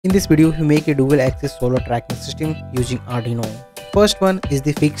In this video, we make a dual axis solar tracking system using Arduino. First one is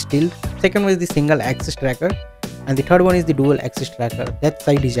the fixed tilt, second one is the single axis tracker, and the third one is the dual axis tracker. That's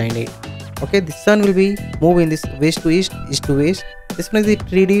I designed it. Okay, the sun will be moving this west to east, east to west. This one is the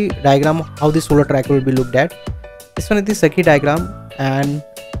 3D diagram how the solar tracker will be looked at. This one is the circuit diagram, and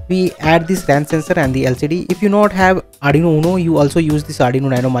we add this RAN sensor and the LCD. If you not have Arduino Uno, you also use this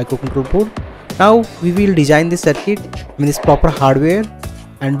Arduino Nano microcontroller board. Now we will design this circuit, this proper hardware,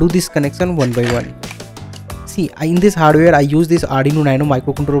 and do this connection one by one. See, in this hardware I use this Arduino Nano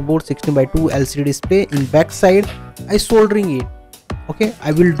microcontroller board 16:2 LCD display. In back side I soldering it. Okay,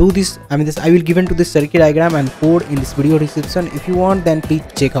 I will do this, I will given to this circuit diagram and code in this video description. If you want, then please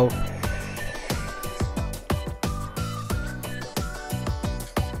check out.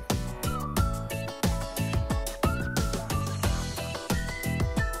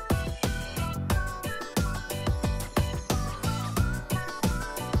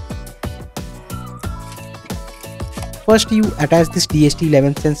 First, you attach this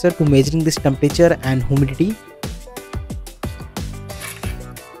DHT11 sensor to measuring this temperature and humidity.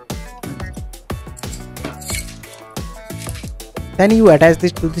 Then you attach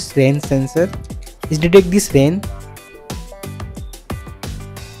this to this rain sensor. It detects this rain.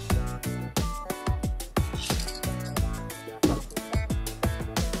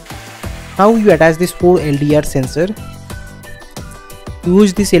 Now you attach this 4 LDR sensor.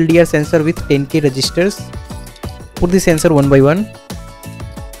 Use this LDR sensor with 10K registers. Put the sensor one by one.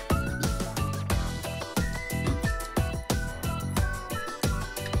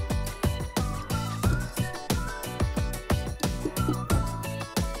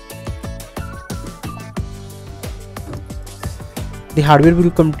 The hardware will be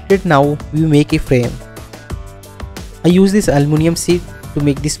completed. Now we make a frame. I use this aluminum sheet to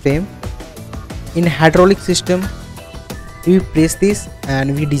make this frame. In hydraulic system, we press this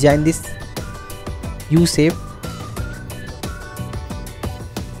and we design this U shape.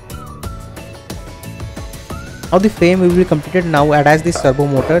 Now the frame will be completed. Now attach this servo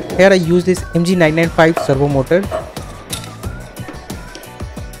motor. Here I use this MG995 servo motor.